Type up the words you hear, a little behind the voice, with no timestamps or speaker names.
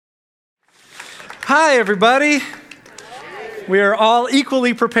Hi, everybody. We are all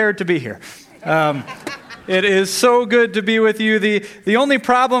equally prepared to be here. It is so good to be with you. The only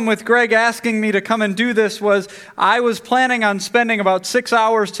problem with Greg asking me to come and do this was I was planning on spending about 6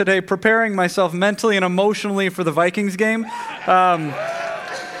 hours today preparing myself mentally and emotionally for the Vikings game.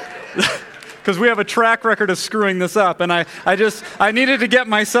 Because we have a track record of screwing this up, and I needed to get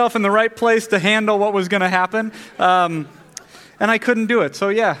myself in the right place to handle what was going to happen. And I couldn't do it. So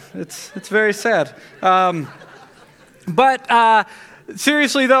yeah, it's very sad. But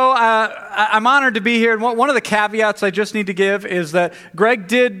seriously though, I'm honored to be here. And one of the caveats I just need to give is that Greg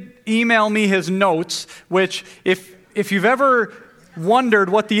did email me his notes, which if you've ever wondered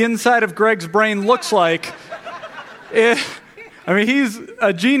what the inside of Greg's brain looks like, he's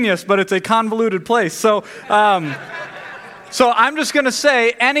a genius, but it's a convoluted place. So I'm just going to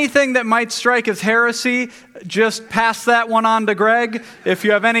say anything that might strike as heresy, just pass that one on to Greg. If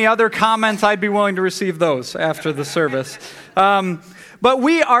you have any other comments, I'd be willing to receive those after the service. But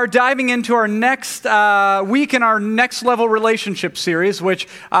we are diving into our next week in our Next Level Relationship series, which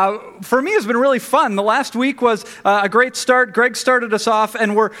for me has been really fun. The last week was a great start. Greg started us off,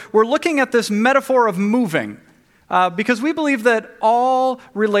 and we're looking at this metaphor of moving because we believe that all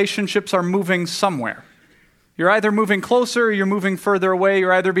relationships are moving somewhere. You're either moving closer or you're moving further away.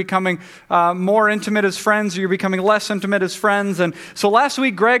 You're either becoming more intimate as friends or you're becoming less intimate as friends. And so last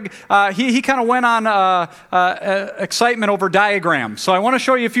week, Greg, he kind of went on excitement over diagrams. So I want to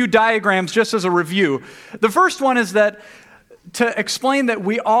show you a few diagrams just as a review. The first one is that to explain that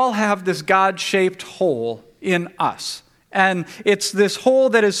we all have this God-shaped hole in us. And it's this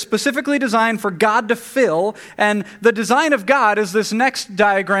hole that is specifically designed for God to fill. And the design of God is this next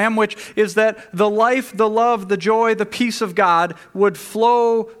diagram, which is that the life, the love, the joy, the peace of God would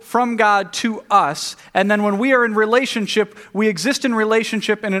flow from God to us. And then when we are in relationship, we exist in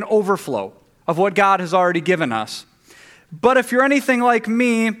relationship in an overflow of what God has already given us. But if you're anything like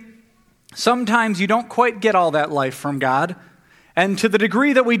me, sometimes you don't quite get all that life from God. And to the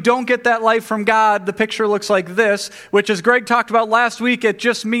degree that we don't get that life from God, the picture looks like this, which, as Greg talked about last week, it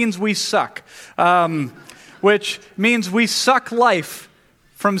just means we suck. Which means we suck life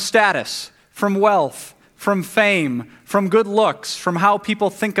from status, from wealth, from fame, from good looks, from how people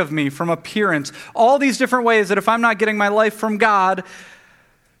think of me, from appearance. All these different ways that if I'm not getting my life from God,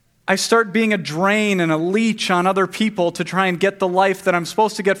 I start being a drain and a leech on other people to try and get the life that I'm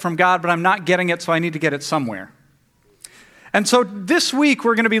supposed to get from God, but I'm not getting it, so I need to get it somewhere. And so this week,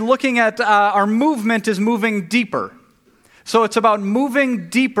 we're going to be looking at our movement is moving deeper. So it's about moving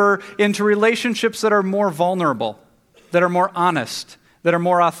deeper into relationships that are more vulnerable, that are more honest, that are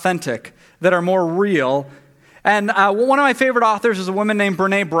more authentic, that are more real. And one of my favorite authors is a woman named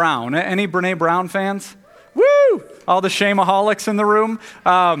Brené Brown. Any Brené Brown fans? Woo! All the shameaholics in the room.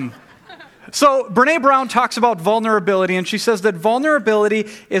 So Brené Brown talks about vulnerability, and she says that vulnerability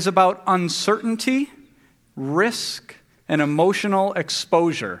is about uncertainty, risk, and emotional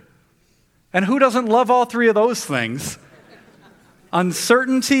exposure. And who doesn't love all three of those things?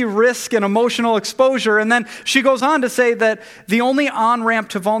 Uncertainty, risk, and emotional exposure. And then she goes on to say that the only on-ramp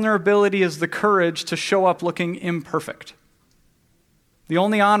to vulnerability is the courage to show up looking imperfect. The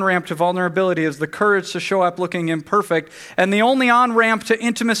only on-ramp to vulnerability is the courage to show up looking imperfect. And the only on-ramp to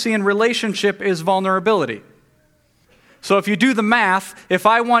intimacy and relationship is vulnerability. So if you do the math, if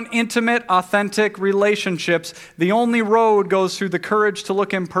I want intimate, authentic relationships, the only road goes through the courage to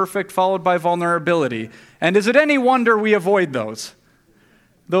look imperfect, followed by vulnerability. And is it any wonder we avoid those?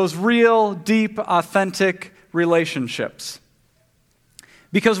 Those real, deep, authentic relationships.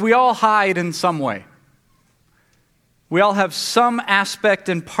 Because we all hide in some way. We all have some aspect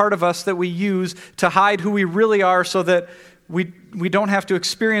and part of us that we use to hide who we really are so that we don't have to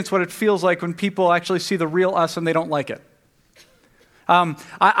experience what it feels like when people actually see the real us and they don't like it.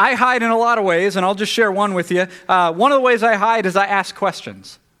 I hide in a lot of ways, and I'll just share one with you. One of the ways I hide is I ask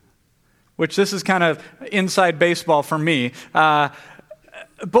questions, which this is kind of inside baseball for me. But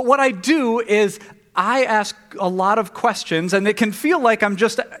what I do is I ask a lot of questions, and it can feel like I'm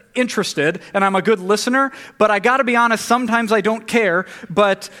just interested, and I'm a good listener, but I got to be honest, sometimes I don't care,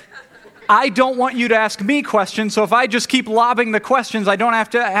 but I don't want you to ask me questions, so if I just keep lobbing the questions, I don't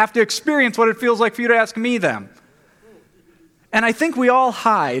have to experience what it feels like for you to ask me them. And I think we all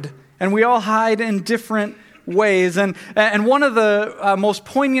hide, and we all hide in different ways. And one of the most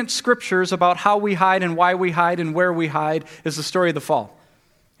poignant scriptures about how we hide and why we hide and where we hide is the story of the fall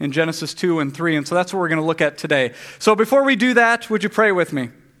in Genesis 2 and 3. And so that's what we're going to look at today. So before we do that, would you pray with me?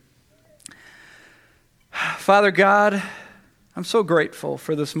 Father God, I'm so grateful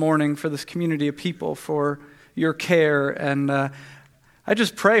for this morning, for this community of people, for your care. And I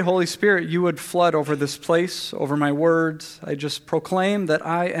just pray, Holy Spirit, you would flood over this place, over my words. I just proclaim that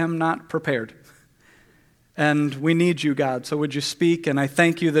I am not prepared. And we need you, God, so would you speak? And I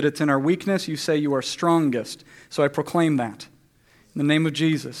thank you that it's in our weakness. You say you are strongest. So I proclaim that. In the name of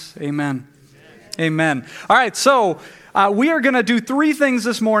Jesus, amen. Amen. All right, so we are going to do three things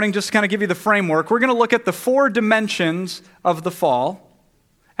this morning, just to kind of give you the framework. We're going to look at the 4 dimensions of the fall.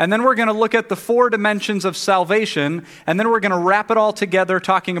 And then we're going to look at the 4 dimensions of salvation. And then we're going to wrap it all together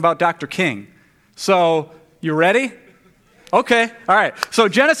talking about Dr. King. So, you ready? Okay, all right. So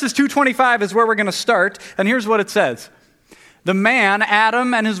Genesis 2:25 is where we're going to start, and here's what it says. The man,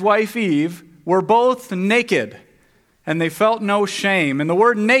 Adam, and his wife Eve were both naked, and they felt no shame. And the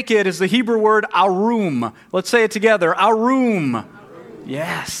word naked is the Hebrew word arum. Let's say it together, arum.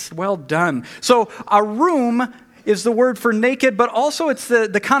 Yes, well done. So arum is the word for naked, but also it's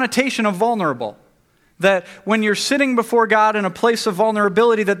the connotation of vulnerable. That when you're sitting before God in a place of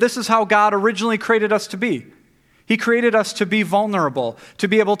vulnerability, that this is how God originally created us to be. He created us to be vulnerable, to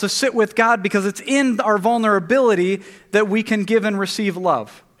be able to sit with God, because it's in our vulnerability that we can give and receive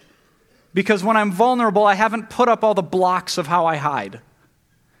love. Because when I'm vulnerable, I haven't put up all the blocks of how I hide.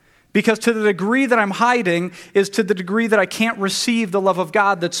 Because to the degree that I'm hiding is to the degree that I can't receive the love of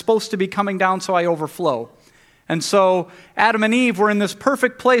God that's supposed to be coming down so I overflow. And so Adam and Eve were in this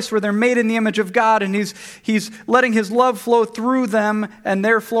perfect place where they're made in the image of God, and he's letting his love flow through them, and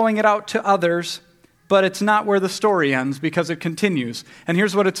they're flowing it out to others. But it's not where the story ends, because it continues. And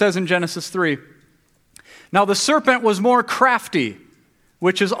here's what it says in Genesis 3. Now the serpent was more crafty,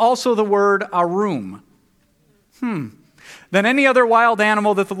 which is also the word arum, than any other wild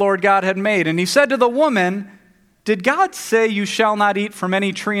animal that the Lord God had made. And he said to the woman, did God say you shall not eat from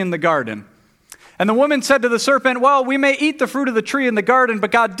any tree in the garden? And the woman said to the serpent, well, we may eat the fruit of the tree in the garden, but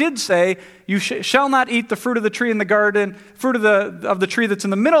God did say, you shall not eat the fruit of the tree in the garden, fruit of the tree that's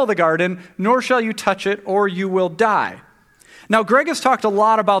in the middle of the garden, nor shall you touch it, or you will die. Now, Greg has talked a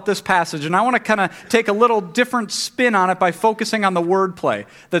lot about this passage, and I want to kind of take a little different spin on it by focusing on the wordplay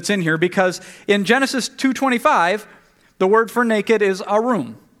that's in here, because in Genesis 2:25, the word for naked is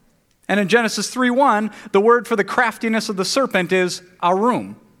arum. And in Genesis 3:1, the word for the craftiness of the serpent is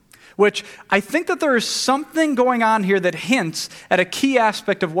arum. Which I think that there is something going on here that hints at a key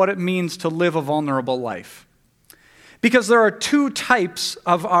aspect of what it means to live a vulnerable life. Because there are 2 types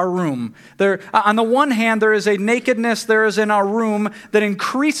of arum. On the one hand, there is a nakedness, there is an arum that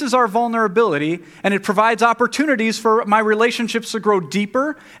increases our vulnerability, and it provides opportunities for my relationships to grow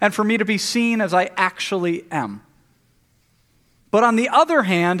deeper and for me to be seen as I actually am. But on the other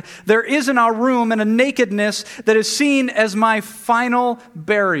hand, there is an arum and a nakedness that is seen as my final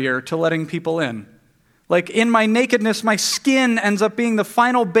barrier to letting people in. Like in my nakedness, my skin ends up being the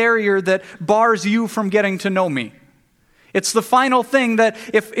final barrier that bars you from getting to know me. It's the final thing that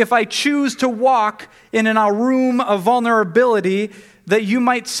if I choose to walk in an arum of vulnerability, that you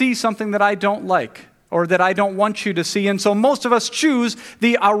might see something that I don't like or that I don't want you to see. And so most of us choose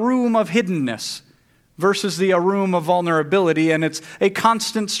the arum of hiddenness versus the arum of vulnerability, and it's a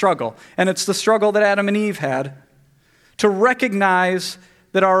constant struggle. And it's the struggle that Adam and Eve had to recognize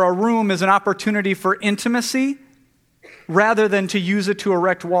that our arum is an opportunity for intimacy rather than to use it to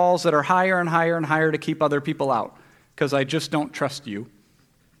erect walls that are higher and higher and higher to keep other people out, because I just don't trust you.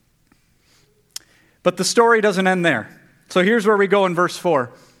 But the story doesn't end there. So here's where we go in verse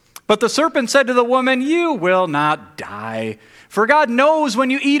 4. But the serpent said to the woman, you will not die. For God knows when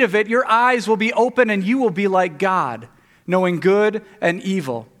you eat of it, your eyes will be open and you will be like God, knowing good and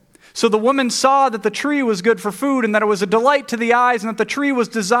evil. So the woman saw that the tree was good for food and that it was a delight to the eyes and that the tree was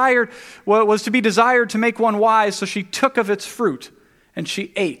to be desired to make one wise. So she took of its fruit and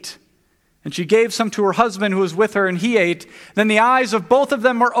she ate. And she gave some to her husband who was with her, and he ate. Then the eyes of both of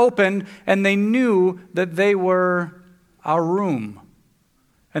them were opened, and they knew that they were arum.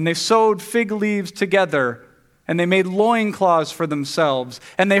 And they sewed fig leaves together, and they made loincloths for themselves.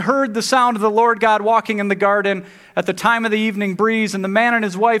 And they heard the sound of the Lord God walking in the garden at the time of the evening breeze, and the man and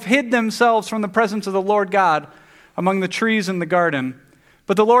his wife hid themselves from the presence of the Lord God among the trees in the garden.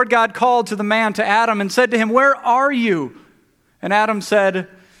 But the Lord God called to the man, to Adam, and said to him, where are you? And Adam said,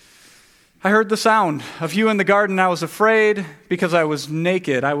 I heard the sound of you in the garden. I was afraid because I was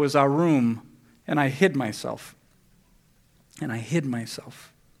naked. I was arum, and I hid myself.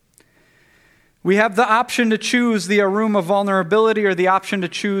 We have the option to choose the arum of vulnerability or the option to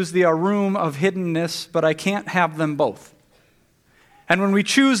choose the arum of hiddenness, but I can't have them both. And when we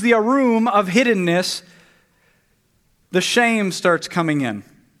choose the arum of hiddenness, the shame starts coming in.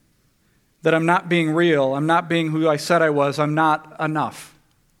 That I'm not being real. I'm not being who I said I was. I'm not enough.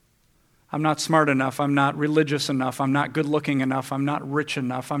 I'm not smart enough. I'm not religious enough. I'm not good looking enough. I'm not rich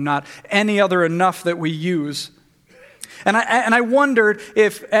enough. I'm not any other enough that we use. And I wondered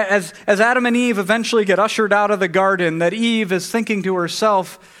if, as Adam and Eve eventually get ushered out of the garden, that Eve is thinking to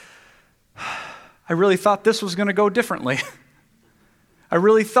herself, I really thought this was going to go differently. I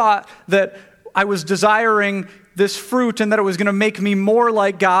really thought that I was desiring this fruit and that it was going to make me more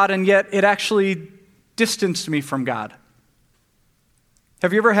like God, and yet it actually distanced me from God.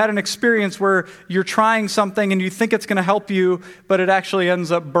 Have you ever had an experience where you're trying something and you think it's going to help you, but it actually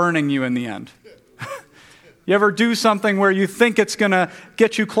ends up burning you in the end? You ever do something where you think it's going to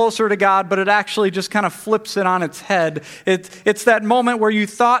get you closer to God, but it actually just kind of flips it on its head? It's that moment where you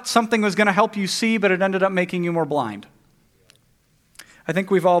thought something was going to help you see, but it ended up making you more blind. I think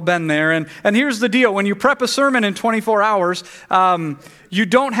we've all been there. And here's the deal. When you prep a sermon in 24 hours, you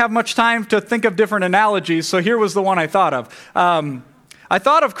don't have much time to think of different analogies, so here was the one I thought of. I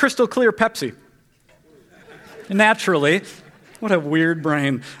thought of crystal clear Pepsi. Naturally. What a weird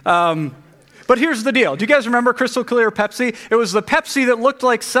brain. But here's the deal. Do you guys remember crystal clear Pepsi? It was the Pepsi that looked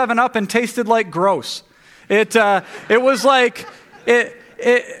like 7-Up and tasted like gross. It was like,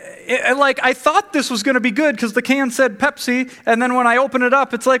 like I thought this was going to be good because the can said Pepsi, and then when I open it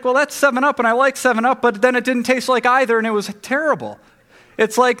up, it's like, well, that's 7-Up, and I like 7-Up, but then it didn't taste like either, and it was terrible.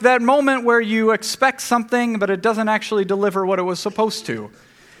 It's like that moment where you expect something, but it doesn't actually deliver what it was supposed to.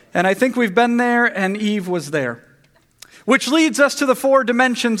 And I think we've been there, and Eve was there. Which leads us to the 4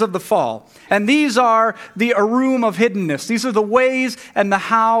 dimensions of the fall. And these are the room of hiddenness. These are the ways and the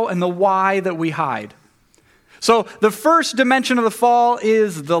how and the why that we hide. So the first dimension of the fall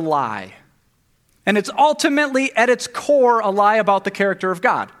is the lie. And it's ultimately, at its core, a lie about the character of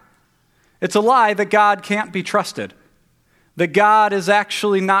God. It's a lie that God can't be trusted. That God is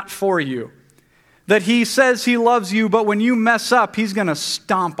actually not for you. That he says he loves you, but when you mess up, he's going to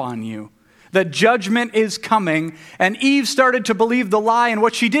stomp on you. That judgment is coming, and Eve started to believe the lie, and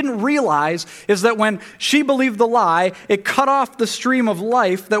what she didn't realize is that when she believed the lie, it cut off the stream of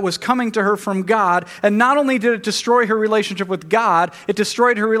life that was coming to her from God, and not only did it destroy her relationship with God, it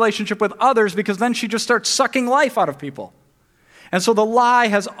destroyed her relationship with others, because then she just starts sucking life out of people. And so the lie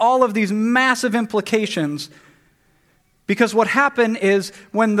has all of these massive implications, because what happened is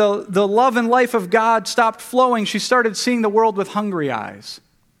when the love and life of God stopped flowing, she started seeing the world with hungry eyes.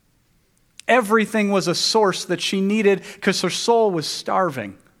 Everything was a source that she needed because her soul was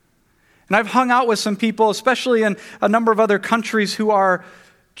starving. And I've hung out with some people, especially in a number of other countries, who are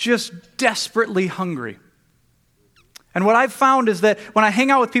just desperately hungry. And what I've found is that when I hang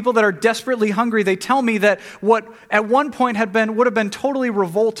out with people that are desperately hungry, they tell me that what at one point would have been totally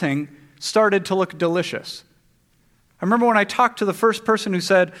revolting started to look delicious. I remember when I talked to the first person who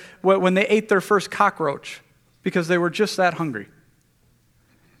said when they ate their first cockroach because they were just that hungry.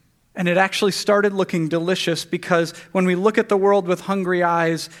 And it actually started looking delicious because when we look at the world with hungry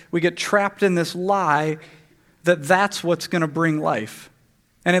eyes, we get trapped in this lie that that's what's going to bring life.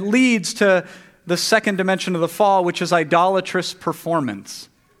 And it leads to the second dimension of the fall, which is idolatrous performance.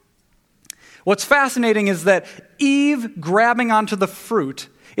 What's fascinating is that Eve grabbing onto the fruit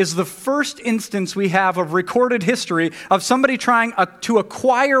is the first instance we have of recorded history of somebody trying to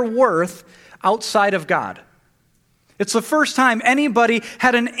acquire worth outside of God. It's the first time anybody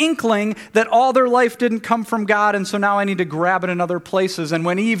had an inkling that all their life didn't come from God, and so now I need to grab it in other places. And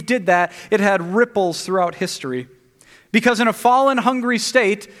when Eve did that, it had ripples throughout history. Because in a fallen, hungry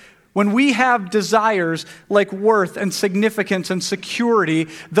state, when we have desires like worth and significance and security,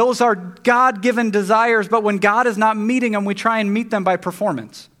 those are God-given desires, but when God is not meeting them, we try and meet them by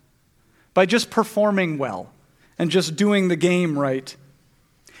performance, by just performing well and just doing the game right.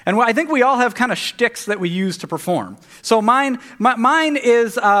 And I think we all have kind of shticks that we use to perform. So mine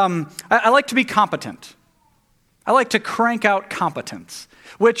is, I like to be competent. I like to crank out competence,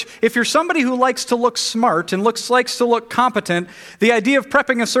 which if you're somebody who likes to look smart and likes to look competent, the idea of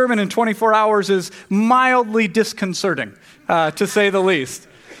prepping a sermon in 24 hours is mildly disconcerting, to say the least.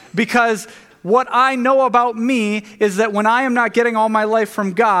 Because what I know about me is that when I am not getting all my life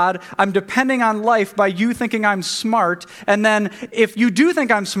from God, I'm depending on life by you thinking I'm smart. And then if you do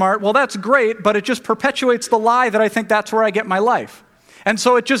think I'm smart, well, that's great, but it just perpetuates the lie that I think that's where I get my life. And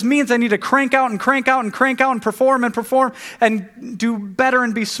so it just means I need to crank out and crank out and crank out and perform and do better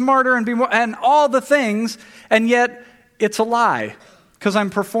and be smarter and be more and all the things. And yet it's a lie because I'm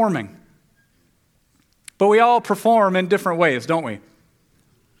performing. But we all perform in different ways, don't we?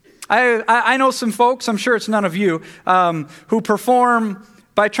 I know some folks, I'm sure it's none of you, who perform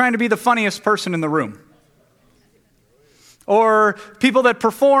by trying to be the funniest person in the room. Or people that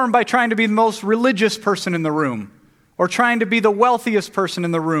perform by trying to be the most religious person in the room. or trying to be the wealthiest person in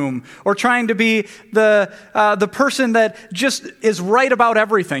the room, or trying to be the person that just is right about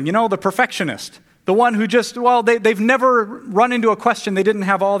everything, the perfectionist, the one who just, they've never run into a question they didn't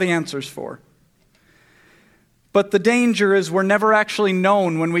have all the answers for. But the danger is we're never actually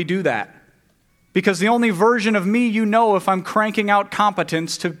known when we do that. Because the only version of me if I'm cranking out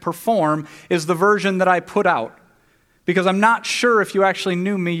competence to perform is the version that I put out. Because I'm not sure if you actually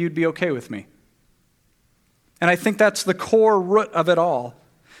knew me, you'd be okay with me. And I think that's the core root of it all,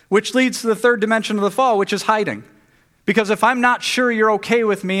 which leads to the third dimension of the fall, which is hiding. Because if I'm not sure you're okay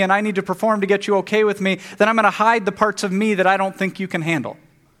with me and I need to perform to get you okay with me, then I'm going to hide the parts of me that I don't think you can handle.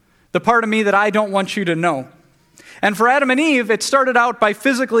 The part of me that I don't want you to know. And for Adam and Eve, it started out by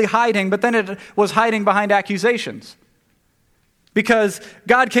physically hiding, but then it was hiding behind accusations. Because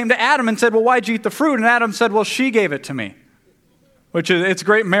God came to Adam and said, well, why'd you eat the fruit? And Adam said, well, she gave it to me. It's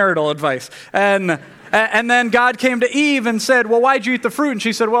great marital advice. And then God came to Eve and said, well, why'd you eat the fruit? And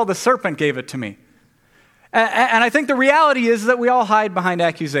she said, well, the serpent gave it to me. And I think the reality is that we all hide behind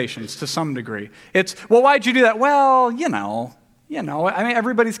accusations to some degree. It's, well, why'd you do that? Well,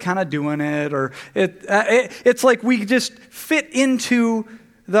 everybody's kind of doing it, or it's like we just fit into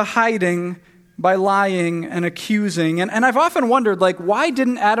the hiding by lying and accusing. And I've often wondered, why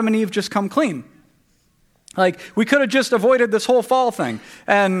didn't Adam and Eve just come clean? We could have just avoided this whole fall thing.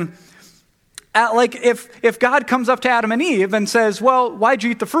 And if God comes up to Adam and Eve and says, well, why'd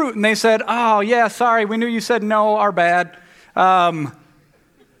you eat the fruit? And they said, oh, yeah, sorry, we knew you said no, our bad.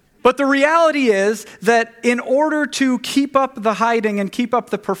 But the reality is that in order to keep up the hiding and keep up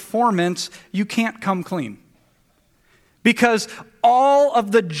the performance, you can't come clean. Because all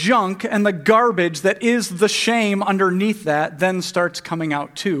of the junk and the garbage that is the shame underneath that then starts coming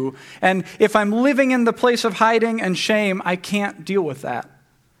out too. And if I'm living in the place of hiding and shame, I can't deal with that.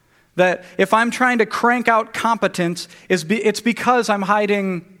 That if I'm trying to crank out competence, it's because I'm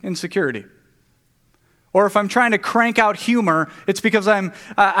hiding insecurity. Or if I'm trying to crank out humor, it's because I'm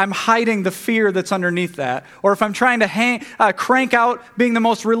hiding the fear that's underneath that. Or if I'm trying to crank out being the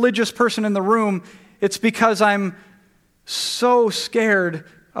most religious person in the room, it's because I'm so scared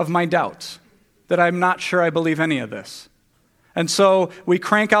of my doubts that I'm not sure I believe any of this. And so we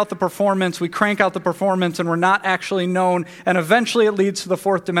crank out the performance, and we're not actually known. And eventually it leads to the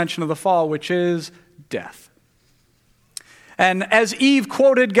fourth dimension of the fall, which is death. And as Eve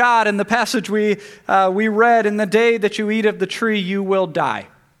quoted God in the passage we read, in the day that you eat of the tree, you will die.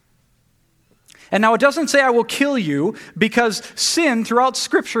 And now it doesn't say I will kill you, because sin throughout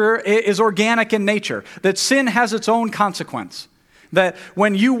Scripture is organic in nature, that sin has its own consequence. That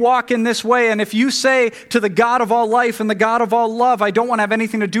when you walk in this way, and if you say to the God of all life and the God of all love, I don't want to have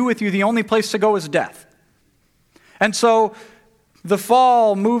anything to do with you, the only place to go is death. And so the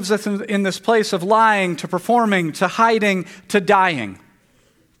fall moves us in this place of lying, to performing, to hiding, to dying.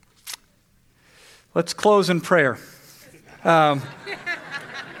 Let's close in prayer.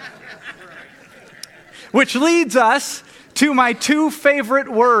 Which leads us to my two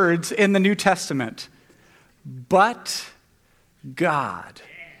favorite words in the New Testament. But God.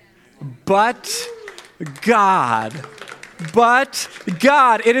 But God. But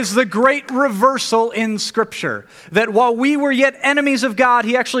God. It is the great reversal in Scripture. That while we were yet enemies of God,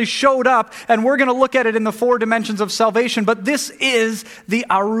 He actually showed up, and we're going to look at it in the four dimensions of salvation. But this is the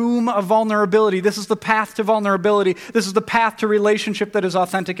arum of vulnerability. This is the path to vulnerability. This is the path to relationship that is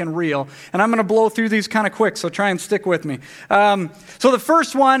authentic and real. And I'm going to blow through these kind of quick, so try and stick with me. So the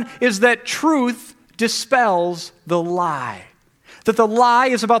first one is that truth dispels the lie. That the lie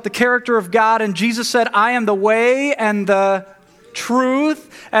is about the character of God, and Jesus said, I am the way and the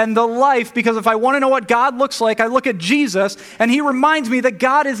truth and the life, because if I want to know what God looks like, I look at Jesus, and He reminds me that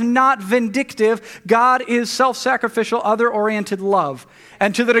God is not vindictive. God is self-sacrificial, other-oriented love.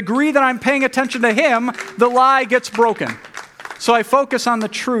 And to the degree that I'm paying attention to Him, the lie gets broken. So I focus on the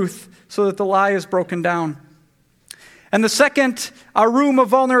truth so that the lie is broken down. And the second arum of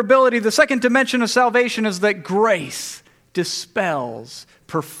vulnerability, the second dimension of salvation, is that grace dispels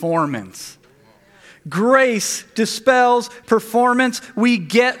performance. Grace dispels performance. We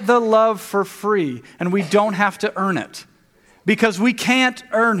get the love for free, and we don't have to earn it, because we can't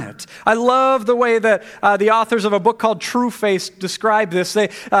earn it. I love the way that the authors of a book called True Faith describe this. They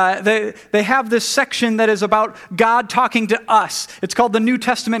have this section that is about God talking to us. It's called the New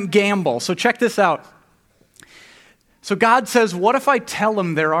Testament Gamble. So check this out. So God says, what if I tell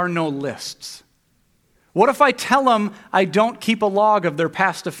them there are no lists? What if I tell them I don't keep a log of their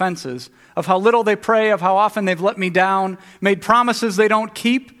past offenses, of how little they pray, of how often they've let me down, made promises they don't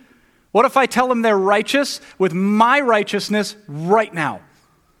keep? What if I tell them they're righteous with my righteousness right now?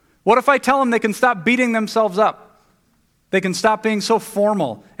 What if I tell them they can stop beating themselves up? They can stop being so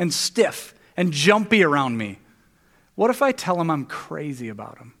formal and stiff and jumpy around me. What if I tell them I'm crazy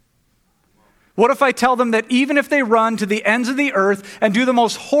about them? What if I tell them that even if they run to the ends of the earth and do the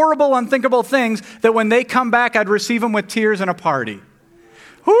most horrible, unthinkable things, that when they come back, I'd receive them with tears and a party?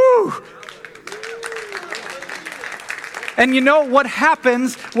 Whoo! And you know what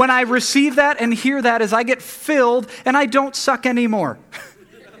happens when I receive that and hear that is I get filled and I don't suck anymore.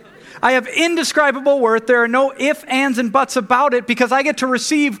 I have indescribable worth. There are no ifs, ands, and buts about it because I get to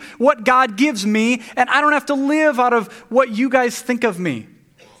receive what God gives me and I don't have to live out of what you guys think of me.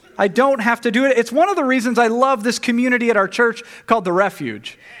 I don't have to do it. It's one of the reasons I love this community at our church called The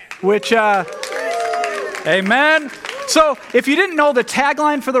Refuge, which, amen. So if you didn't know, the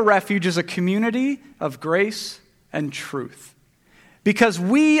tagline for The Refuge is a community of grace and truth. Because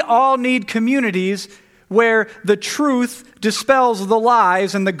we all need communities where the truth dispels the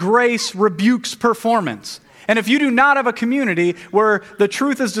lies and the grace rebukes performance. And if you do not have a community where the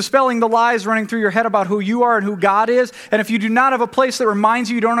truth is dispelling the lies running through your head about who you are and who God is, and if you do not have a place that reminds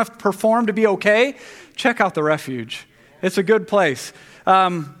you don't have to perform to be okay, check out The Refuge. It's a good place.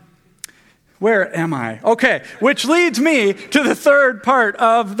 Where am I? Okay, which leads me to the third part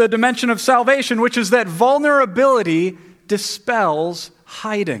of the dimension of salvation, which is that vulnerability dispels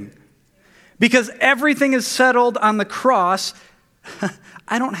hiding. Because everything is settled on the cross,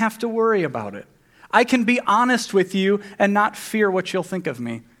 I don't have to worry about it. I can be honest with you and not fear what you'll think of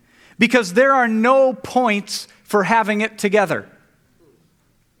me. Because there are no points for having it together.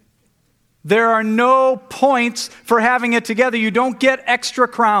 There are no points for having it together. You don't get extra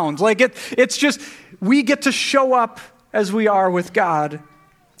crowns. It's just, we get to show up as we are with God.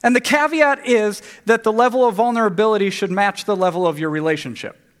 And the caveat is that the level of vulnerability should match the level of your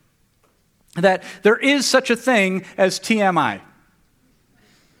relationship. That there is such a thing as TMI.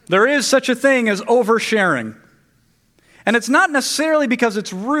 There is such a thing as oversharing. And it's not necessarily because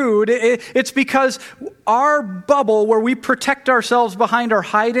it's rude. It's because our bubble where we protect ourselves behind our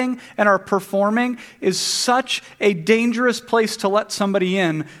hiding and our performing is such a dangerous place to let somebody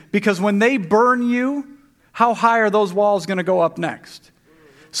in, because when they burn you, how high are those walls going to go up next?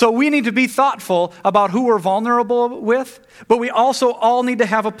 So we need to be thoughtful about who we're vulnerable with, but we also all need to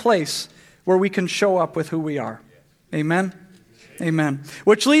have a place where we can show up with who we are. Amen? Amen.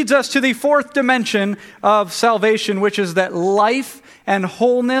 Which leads us to the fourth dimension of salvation, which is that life and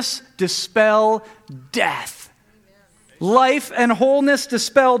wholeness dispel death. Life and wholeness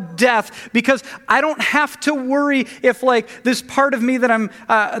dispel death, because I don't have to worry if this part of me that I'm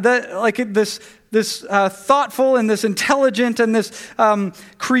this thoughtful and this intelligent and this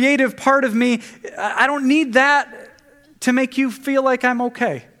creative part of me, I don't need that to make you feel like I'm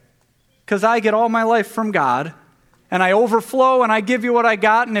okay, because I get all my life from God. And I overflow, and I give you what I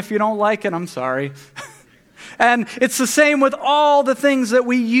got, and if you don't like it, I'm sorry. And it's the same with all the things that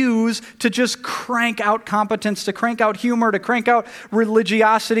we use to just crank out competence, to crank out humor, to crank out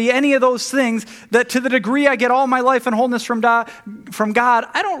religiosity, any of those things that to the degree I get all my life and wholeness from God,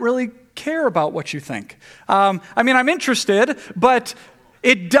 I don't really care about what you think. I'm interested, but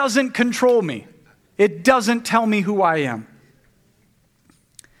it doesn't control me. It doesn't tell me who I am.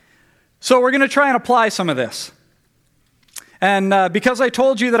 So we're going to try and apply some of this. And because I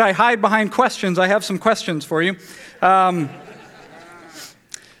told you that I hide behind questions, I have some questions for you.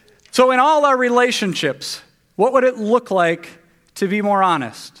 So in all our relationships, what would it look like to be more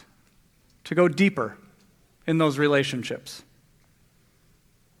honest, to go deeper in those relationships?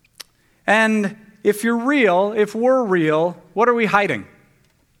 And if you're real, if we're real, what are we hiding?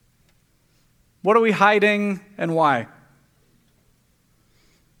 What are we hiding and why?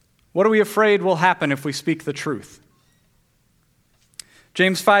 What are we afraid will happen if we speak the truth?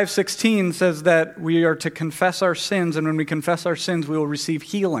 James 5:16 says that we are to confess our sins, and when we confess our sins, we will receive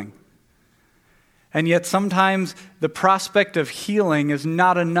healing. And yet sometimes the prospect of healing is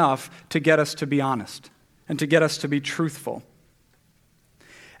not enough to get us to be honest and to get us to be truthful.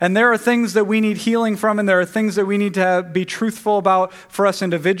 And there are things that we need healing from, and there are things that we need to be truthful about for us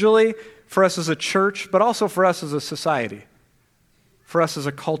individually, for us as a church, but also for us as a society, for us as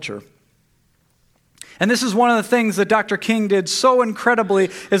a culture. And this is one of the things that Dr. King did so incredibly,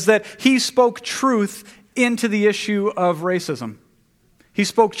 is that he spoke truth into the issue of racism. He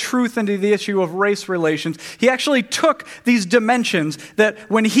spoke truth into the issue of race relations. He actually took these dimensions that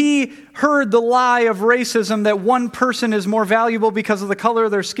when he heard the lie of racism, that one person is more valuable because of the color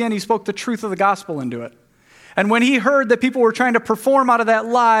of their skin, he spoke the truth of the gospel into it. And when he heard that people were trying to perform out of that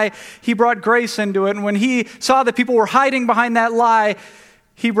lie, he brought grace into it. And when he saw that people were hiding behind that lie,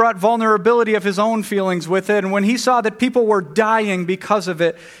 he brought vulnerability of his own feelings with it. And when he saw that people were dying because of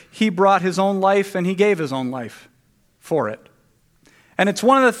it, he brought his own life and he gave his own life. for it. And it's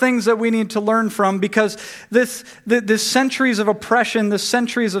one of the things that we need to learn from, because this centuries of oppression, this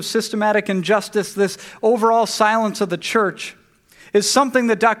centuries of systematic injustice, this overall silence of the church is something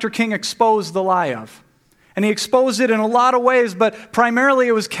that Dr. King exposed the lie of. And he exposed it in a lot of ways, but primarily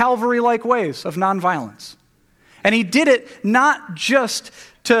it was Calvary-like ways of nonviolence. And he did it not just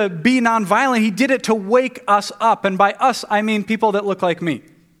to be nonviolent, he did it to wake us up. And by us, I mean people that look like me.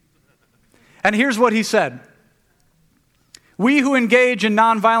 And here's what he said. We who engage in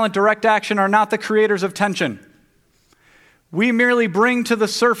nonviolent direct action are not the creators of tension. We merely bring to the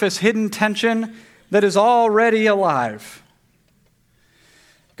surface hidden tension that is already alive.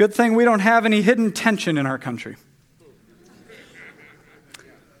 Good thing we don't have any hidden tension in our country.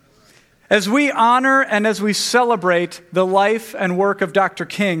 As we honor and as we celebrate the life and work of Dr.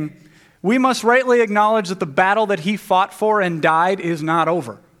 King, we must rightly acknowledge that the battle that he fought for and died is not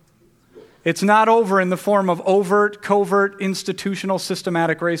over. It's not over in the form of overt, covert, institutional,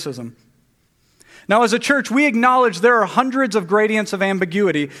 systematic racism. Now, as a church, we acknowledge there are hundreds of gradients of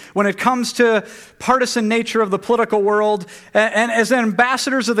ambiguity when it comes to partisan nature of the political world. And as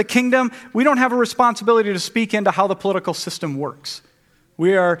ambassadors of the kingdom, we don't have a responsibility to speak into how the political system works.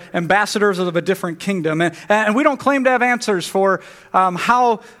 We are ambassadors of a different kingdom, and we don't claim to have answers for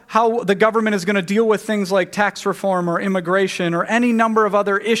how the government is going to deal with things like tax reform or immigration or any number of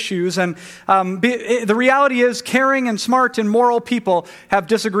other issues. And the reality is, caring and smart and moral people have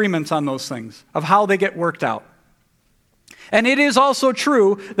disagreements on those things, of how they get worked out. And it is also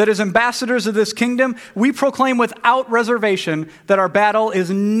true that as ambassadors of this kingdom, we proclaim without reservation that our battle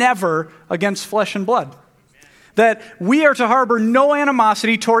is never against flesh and blood. That we are to harbor no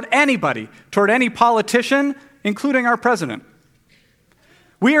animosity toward anybody, toward any politician, including our president.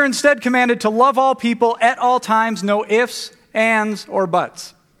 We are instead commanded to love all people at all times, no ifs, ands, or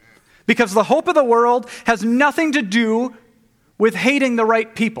buts. Because the hope of the world has nothing to do with hating the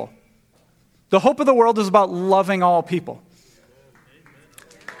right people. The hope of the world is about loving all people.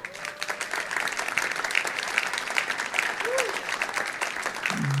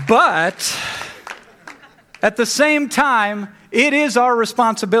 But at the same time, it is our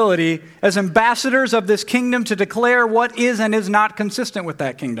responsibility as ambassadors of this kingdom to declare what is and is not consistent with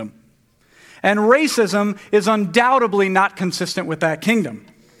that kingdom. And racism is undoubtedly not consistent with that kingdom.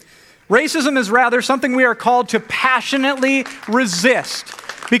 Racism is rather something we are called to passionately resist,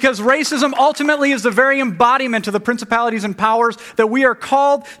 because racism ultimately is the very embodiment of the principalities and powers that we are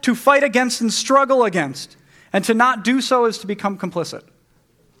called to fight against and struggle against. And to not do so is to become complicit.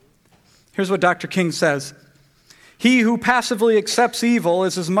 Here's what Dr. King says. He who passively accepts evil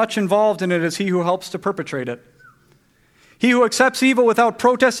is as much involved in it as he who helps to perpetrate it. He who accepts evil without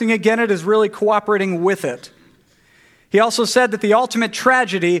protesting against it is really cooperating with it. He also said that the ultimate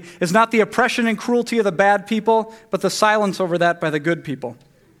tragedy is not the oppression and cruelty of the bad people, but the silence over that by the good people.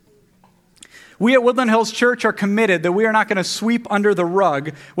 We at Woodland Hills Church are committed that we are not going to sweep under the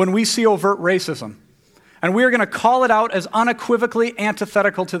rug when we see overt racism. And we are going to call it out as unequivocally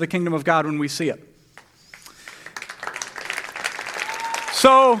antithetical to the kingdom of God when we see it.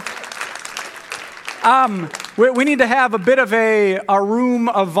 So, we need to have a bit of a room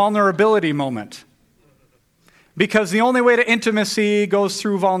of vulnerability moment. Because the only way to intimacy goes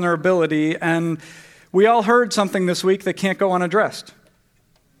through vulnerability, and we all heard something this week that can't go unaddressed.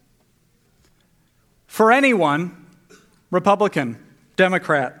 For anyone, Republican,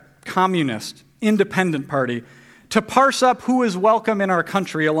 Democrat, Communist, Independent Party, to parse up who is welcome in our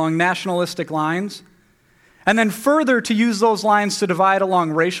country along nationalistic lines, and then further to use those lines to divide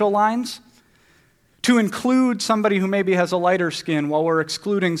along racial lines, to include somebody who maybe has a lighter skin while we're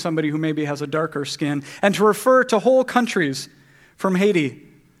excluding somebody who maybe has a darker skin, and to refer to whole countries from Haiti,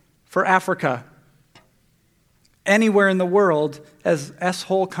 for Africa, anywhere in the world as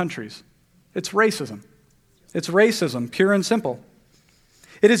whole countries. It's racism. It's racism, pure and simple.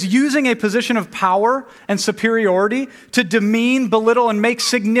 It is using a position of power and superiority to demean, belittle, and make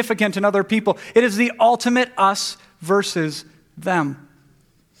significant in other people. It is the ultimate us versus them.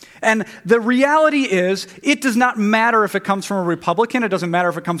 And the reality is, it does not matter if it comes from a Republican, it doesn't matter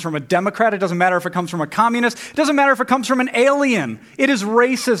if it comes from a Democrat, it doesn't matter if it comes from a communist, it doesn't matter if it comes from an alien. It is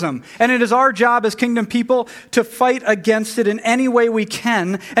racism. And it is our job as kingdom people to fight against it in any way we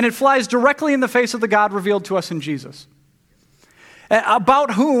can, and it flies directly in the face of the God revealed to us in Jesus,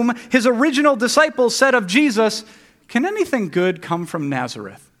 about whom his original disciples said of Jesus, "Can anything good come from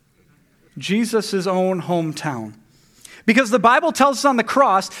Nazareth?" Jesus' own hometown. Because the Bible tells us on the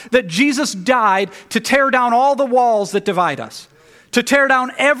cross that Jesus died to tear down all the walls that divide us, to tear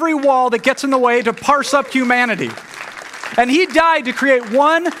down every wall that gets in the way, to parse up humanity. And he died to create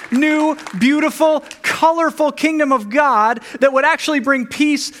one new, beautiful, colorful kingdom of God that would actually bring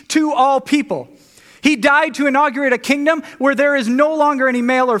peace to all people. He died to inaugurate a kingdom where there is no longer any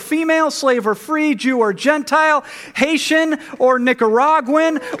male or female, slave or free, Jew or Gentile, Haitian or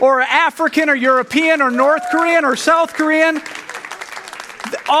Nicaraguan, or African or European or North Korean or South Korean.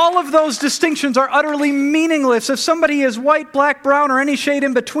 All of those distinctions are utterly meaningless. If somebody is white, black, brown, or any shade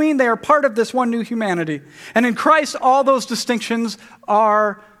in between, they are part of this one new humanity. And in Christ, all those distinctions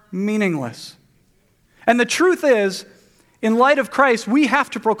are meaningless. And the truth is, in light of Christ, we have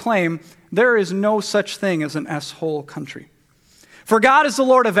to proclaim there is no such thing as an S-hole country. For God is the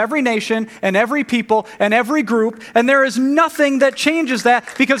Lord of every nation and every people and every group, and there is nothing that changes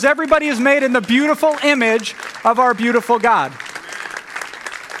that because everybody is made in the beautiful image of our beautiful God.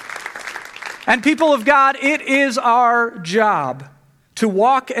 And people of God, it is our job to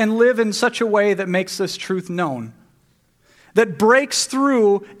walk and live in such a way that makes this truth known, that breaks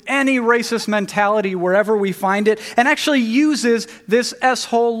through any racist mentality wherever we find it, and actually uses this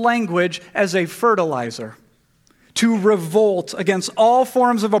S-hole language as a fertilizer to revolt against all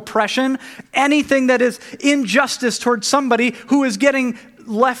forms of oppression, anything that is injustice towards somebody who is getting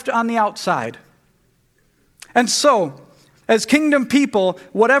left on the outside. And so, as kingdom people,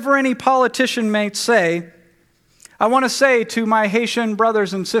 whatever any politician may say, I want to say to my Haitian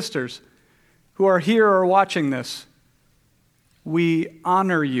brothers and sisters who are here or watching this, we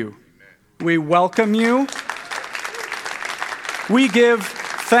honor you. We welcome you. We give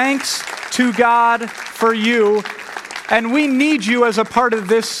thanks to God for you, and we need you as a part of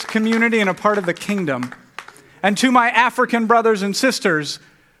this community and a part of the kingdom. And to my African brothers and sisters,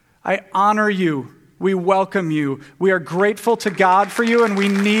 I honor you. We welcome you. We are grateful to God for you, and we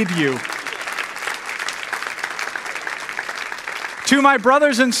need you. To my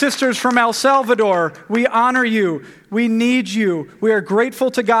brothers and sisters from El Salvador, we honor you. We need you. We are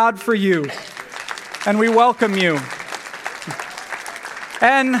grateful to God for you, and we welcome you.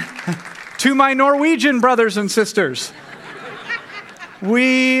 And to my Norwegian brothers and sisters,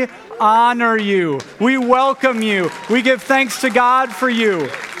 we honor you. We welcome you. We give thanks to God for you,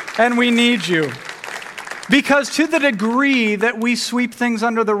 and we need you. Because to the degree that we sweep things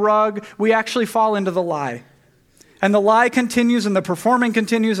under the rug, we actually fall into the lie. And the lie continues, and the performing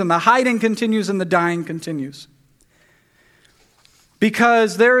continues, and the hiding continues, and the dying continues.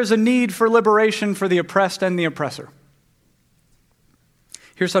 Because there is a need for liberation for the oppressed and the oppressor.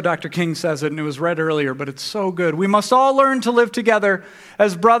 Here's how Dr. King says it, and it was read earlier, but it's so good. We must all learn to live together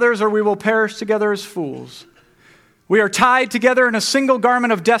as brothers, or we will perish together as fools. We are tied together in a single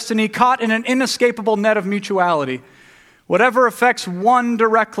garment of destiny, caught in an inescapable net of mutuality. Whatever affects one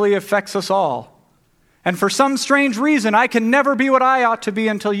directly affects us all. And for some strange reason, I can never be what I ought to be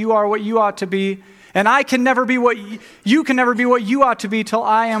until you are what you ought to be. And I can never be what you can never be what you ought to be till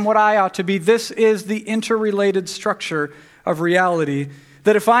I am what I ought to be. This is the interrelated structure of reality.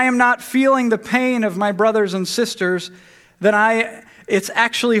 That if I am not feeling the pain of my brothers and sisters, then it's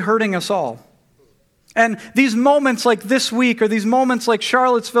actually hurting us all. And these moments like this week, or these moments like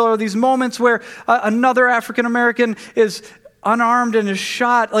Charlottesville, or these moments where another African American is unarmed and is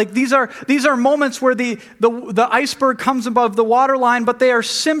shot, like these are moments where the iceberg comes above the waterline, but they are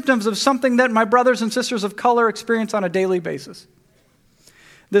symptoms of something that my brothers and sisters of color experience on a daily basis.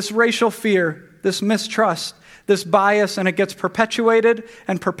 This racial fear, this mistrust, this bias, and it gets perpetuated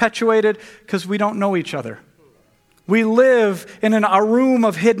and perpetuated because we don't know each other. We live in a room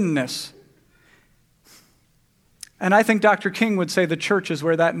of hiddenness. And I think Dr. King would say the church is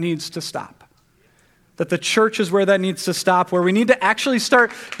where that needs to stop. That the church is where that needs to stop, where we need to actually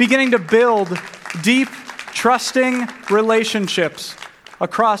start beginning to build deep, trusting relationships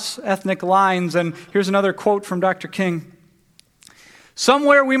across ethnic lines. And here's another quote from Dr. King.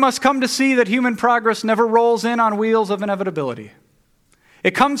 Somewhere we must come to see that human progress never rolls in on wheels of inevitability.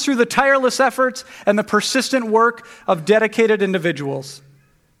 It comes through the tireless efforts and the persistent work of dedicated individuals.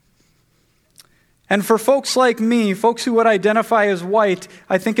 And for folks like me, folks who would identify as white,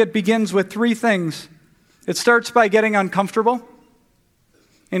 I think it begins with three things. It starts by getting uncomfortable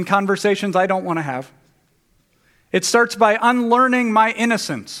in conversations I don't want to have. It starts by unlearning my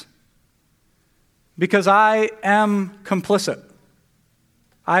innocence because I am complicit.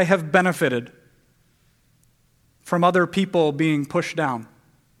 I have benefited from other people being pushed down.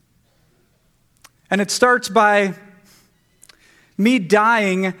 And it starts by me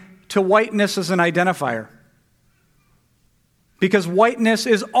dying to whiteness as an identifier. Because whiteness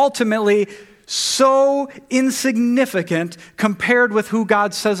is ultimately so insignificant compared with who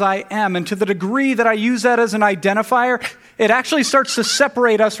God says I am. And to the degree that I use that as an identifier, it actually starts to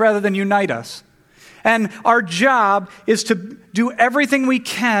separate us rather than unite us. And our job is to do everything we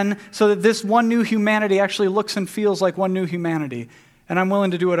can so that this one new humanity actually looks and feels like one new humanity. And I'm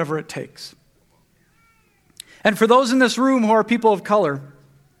willing to do whatever it takes. And for those in this room who are people of color,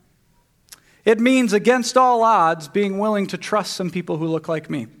 it means against all odds being willing to trust some people who look like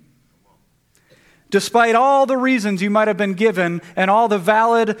me. Despite all the reasons you might have been given and all the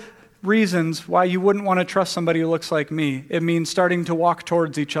valid reasons why you wouldn't want to trust somebody who looks like me, it means starting to walk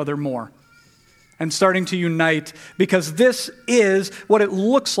towards each other more and starting to unite, because this is what it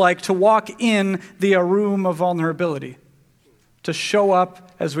looks like to walk in the room of vulnerability, to show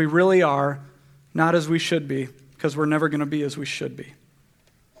up as we really are, not as we should be, because we're never going to be as we should be.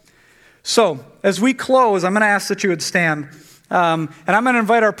 So, as we close, I'm going to ask that you would stand, and I'm going to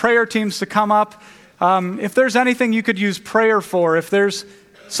invite our prayer teams to come up. If there's anything you could use prayer for, if there's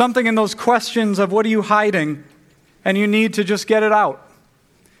something in those questions of what are you hiding, and you need to just get it out.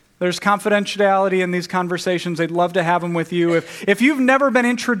 There's confidentiality in these conversations. They'd love to have them with you. If you've never been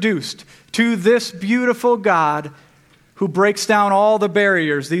introduced to this beautiful God who breaks down all the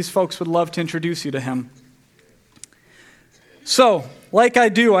barriers, these folks would love to introduce you to him. So, like I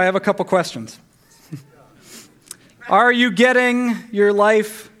do, I have a couple questions. Are you getting your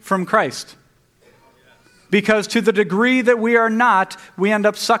life from Christ? Because to the degree that we are not, we end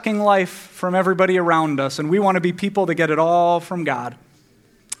up sucking life from everybody around us, and we want to be people that get it all from God.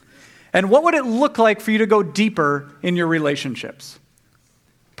 And what would it look like for you to go deeper in your relationships,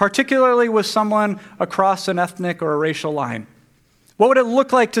 particularly with someone across an ethnic or a racial line? What would it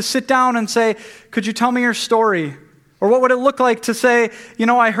look like to sit down and say, could you tell me your story? Or what would it look like to say,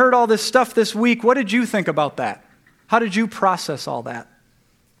 I heard all this stuff this week. What did you think about that? How did you process all that?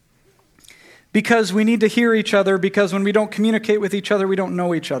 Because we need to hear each other, because when we don't communicate with each other, we don't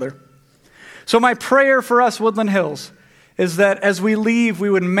know each other. So my prayer for us, Woodland Hills, is that as we leave, we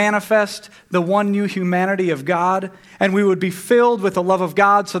would manifest the one new humanity of God, and we would be filled with the love of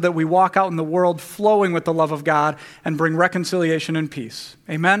God so that we walk out in the world flowing with the love of God and bring reconciliation and peace.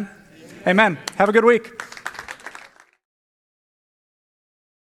 Amen? Amen. Have a good week.